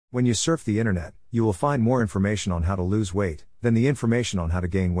When you surf the internet, you will find more information on how to lose weight than the information on how to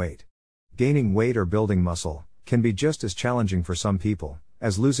gain weight. Gaining weight or building muscle can be just as challenging for some people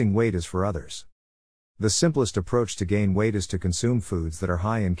as losing weight is for others. The simplest approach to gain weight is to consume foods that are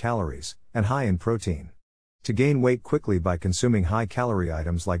high in calories and high in protein. To gain weight quickly by consuming high-calorie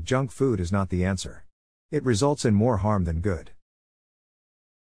items like junk food is not the answer. It results in more harm than good.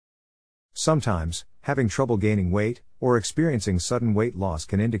 Sometimes, having trouble gaining weight, or experiencing sudden weight loss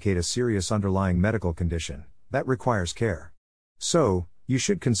can indicate a serious underlying medical condition that requires care. So, you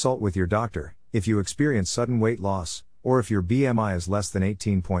should consult with your doctor if you experience sudden weight loss, or if your BMI is less than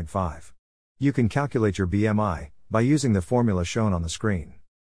 18.5. You can calculate your BMI by using the formula shown on the screen.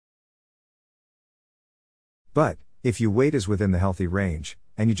 But, if your weight is within the healthy range,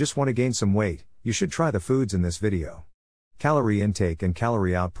 and you just want to gain some weight, you should try the foods in this video. Calorie intake and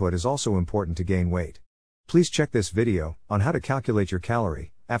calorie output is also important to gain weight. Please check this video on how to calculate your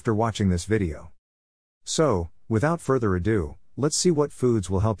calorie after watching this video. So, without further ado, let's see what foods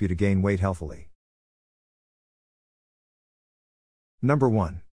will help you to gain weight healthily. Number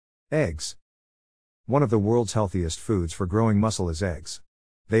 1. Eggs. One of the world's healthiest foods for growing muscle is eggs.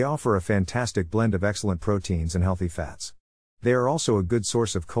 They offer a fantastic blend of excellent proteins and healthy fats. They are also a good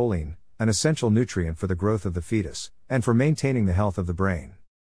source of choline, an essential nutrient for the growth of the fetus, and for maintaining the health of the brain.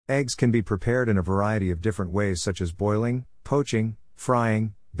 Eggs can be prepared in a variety of different ways such as boiling, poaching,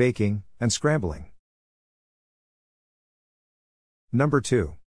 frying, baking, and scrambling. Number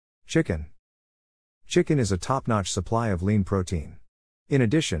 2. Chicken. Chicken is a top-notch supply of lean protein. In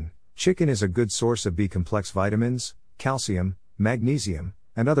addition, chicken is a good source of B-complex vitamins, calcium, magnesium,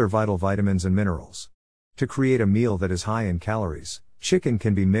 and other vital vitamins and minerals. To create a meal that is high in calories, chicken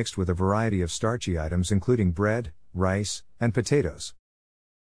can be mixed with a variety of starchy items including bread, rice, and potatoes.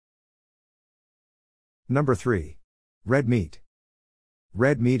 Number 3. Red meat.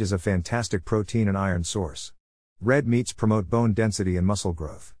 Red meat is a fantastic protein and iron source. Red meats promote bone density and muscle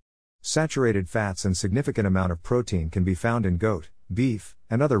growth. Saturated fats and significant amount of protein can be found in goat, beef,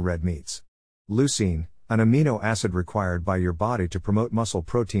 and other red meats. Leucine, an amino acid required by your body to promote muscle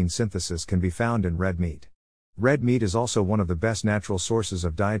protein synthesis, can be found in red meat. Red meat is also one of the best natural sources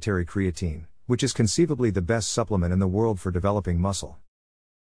of dietary creatine, which is conceivably the best supplement in the world for developing muscle.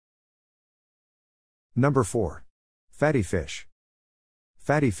 Number 4. Fatty fish.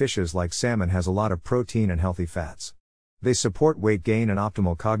 Fatty fishes like salmon has a lot of protein and healthy fats. They support weight gain and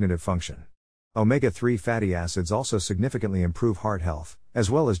optimal cognitive function. Omega-3 fatty acids also significantly improve heart health, as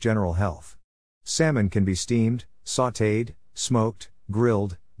well as general health. Salmon can be steamed, sautéed, smoked,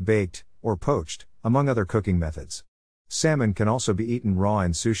 grilled, baked, or poached, among other cooking methods. Salmon can also be eaten raw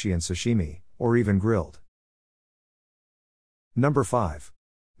in sushi and sashimi, or even grilled. Number 5.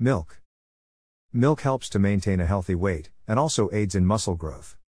 Milk. Milk helps to maintain a healthy weight, and also aids in muscle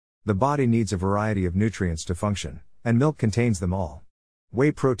growth. The body needs a variety of nutrients to function, and milk contains them all.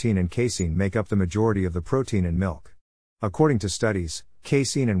 Whey protein and casein make up the majority of the protein in milk. According to studies,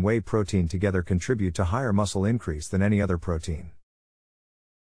 casein and whey protein together contribute to higher muscle increase than any other protein.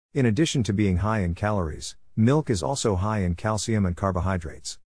 In addition to being high in calories, milk is also high in calcium and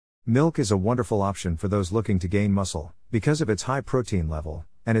carbohydrates. Milk is a wonderful option for those looking to gain muscle, because of its high protein level,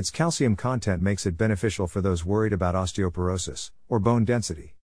 and its calcium content makes it beneficial for those worried about osteoporosis, or bone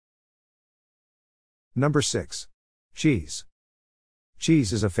density. Number 6. Cheese.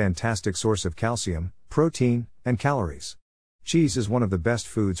 Cheese is a fantastic source of calcium, protein, and calories. Cheese is one of the best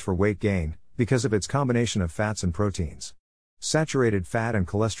foods for weight gain, because of its combination of fats and proteins. Saturated fat and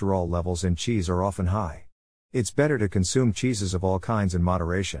cholesterol levels in cheese are often high. It's better to consume cheeses of all kinds in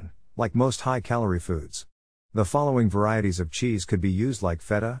moderation, like most high-calorie foods. The following varieties of cheese could be used like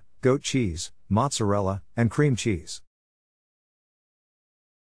feta, goat cheese, mozzarella, and cream cheese.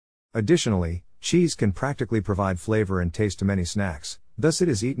 Additionally, cheese can practically provide flavor and taste to many snacks, thus it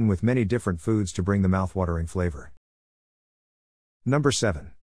is eaten with many different foods to bring the mouth-watering flavor. Number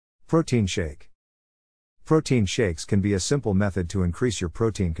 7. Protein shake. Protein shakes can be a simple method to increase your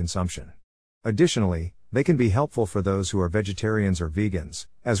protein consumption. Additionally, they can be helpful for those who are vegetarians or vegans,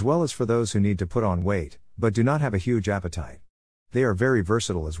 as well as for those who need to put on weight, but do not have a huge appetite. They are very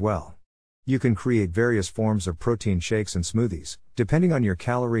versatile as well. You can create various forms of protein shakes and smoothies, depending on your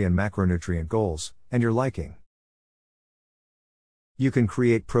calorie and macronutrient goals, and your liking. You can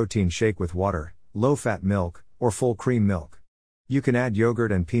create protein shake with water, low-fat milk, or full cream milk. You can add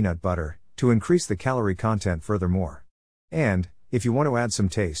yogurt and peanut butter, to increase the calorie content furthermore. And, if you want to add some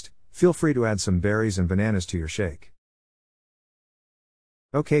taste, feel free to add some berries and bananas to your shake.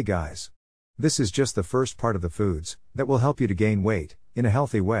 Okay guys. This is just the first part of the foods that will help you to gain weight in a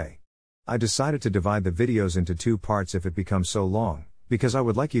healthy way. I decided to divide the videos into 2 parts if it becomes so long, because I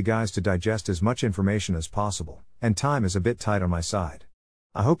would like you guys to digest as much information as possible, and time is a bit tight on my side.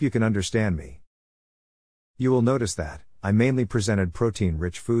 I hope you can understand me. You will notice that I mainly presented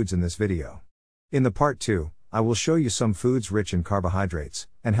protein-rich foods in this video. In the part 2, I will show you some foods rich in carbohydrates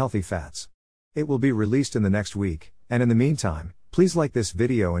and healthy fats. It will be released in the next week, and in the meantime, please like this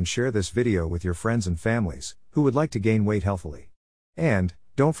video and share this video with your friends and families who would like to gain weight healthily. And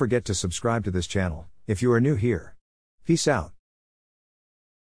don't forget to subscribe to this channel if you are new here. Peace out.